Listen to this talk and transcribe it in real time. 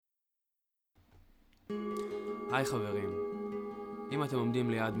היי חברים, אם אתם עומדים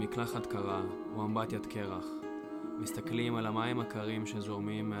ליד מקלחת קרה או אמבטיית קרח, מסתכלים על המים הקרים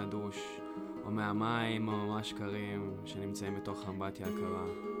שזורמים מהדוש או מהמים הממש קרים שנמצאים בתוך האמבטיה הקרה,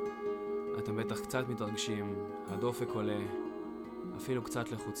 אתם בטח קצת מתרגשים, הדופק עולה, אפילו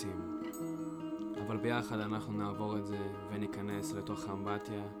קצת לחוצים. אבל ביחד אנחנו נעבור את זה וניכנס לתוך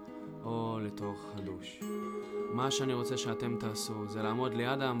האמבטיה או לתוך הדוש. מה שאני רוצה שאתם תעשו זה לעמוד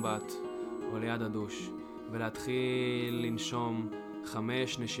ליד האמבט או ליד הדוש ולהתחיל לנשום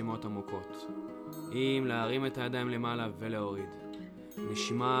 5 נשימות עמוקות. אם להרים את הידיים למעלה ולהוריד.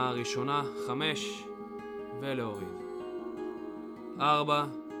 נשימה ראשונה 5 ולהוריד. 4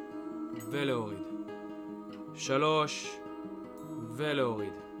 ולהוריד. 3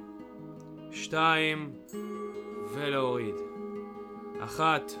 ולהוריד. 2 ולהוריד.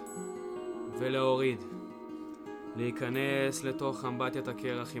 1 ולהוריד. להיכנס לתוך אמבטיית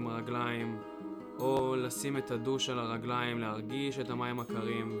הקרח עם הרגליים או לשים את הדוש על הרגליים, להרגיש את המים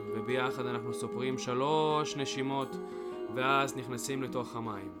הקרים, וביחד אנחנו סופרים 3 נשימות ואז נכנסים לתוך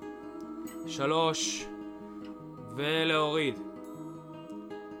המים. 3 ולהוריד.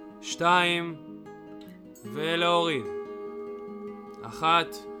 2 ולהוריד.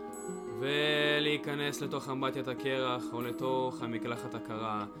 1 ולהיכנס לתוך אמבטיית הקרח או לתוך המקלחת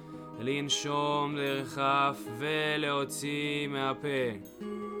הקרה. לנשום דרך האף ולהוציא מהפה.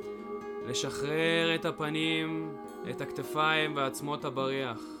 לשחרר את הפנים, את הכתפיים ועצמות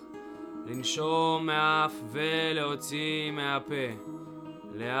הבריח. לנשום מהאף ולהוציא מהפה.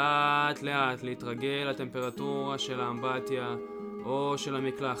 לאט לאט להתרגל לטמפרטורה של האמבטיה או של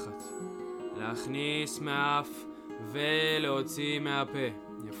המקלחת. להכניס מהאף ולהוציא מהפה.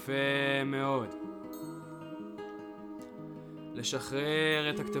 יפה מאוד. לשחרר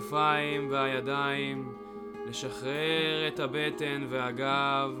את הכתפיים והידיים, לשחרר את הבטן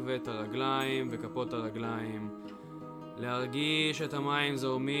והגב ואת הרגליים וכפות הרגליים. להרגיש את המים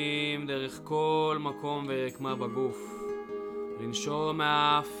זורמים דרך כל מקום ורקמה בגוף. לנשום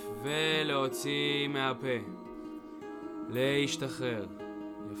מהאף ולהוציא מהפה. להשתחרר.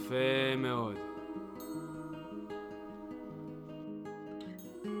 יפה מאוד.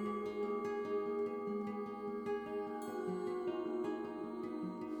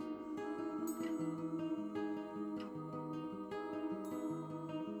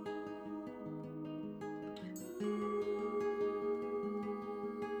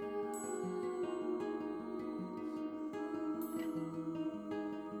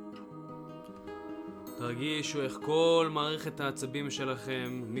 תרגישו איך כל מערכת העצבים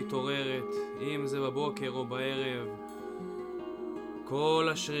שלכם מתעוררת, אם זה בבוקר או בערב. כל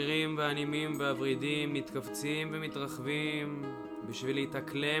השרירים והנימים והוורידים מתכווצים ומתרחבים בשביל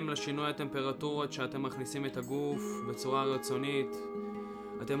להתאקלם לשינוי הטמפרטורות שאתם מכניסים את הגוף בצורה רצונית.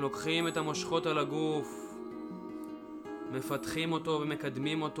 אתם לוקחים את המושכות על הגוף, מפתחים אותו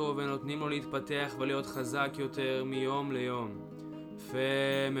ומקדמים אותו ונותנים לו להתפתח ולהיות חזק יותר מיום ליום.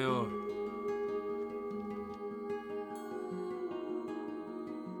 יפה מאוד.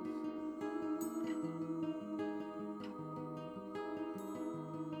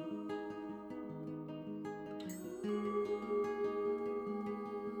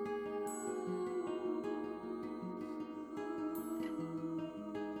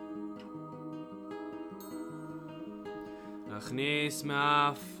 להכניס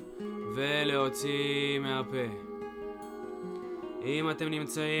מהאף ולהוציא מהפה. אם אתם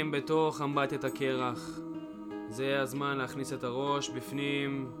נמצאים בתוך אמבטיית הקרח, זה הזמן להכניס את הראש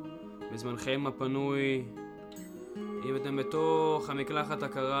בפנים בזמנכם הפנוי. אם אתם בתוך המקלחת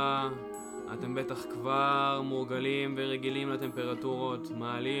הקרה, אתם בטח כבר מורגלים ורגילים לטמפרטורות,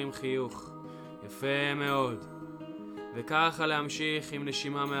 מעלים חיוך. יפה מאוד. וככה להמשיך עם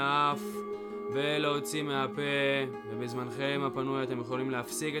נשימה מהאף ולהוציא מהפה, ובזמנכם הפנוי אתם יכולים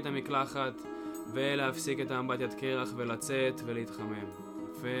להפסיק את המקלחת ולהפסיק את האמבטיית קרח ולצאת ולהתחמם.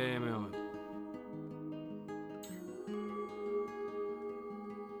 יפה מאוד.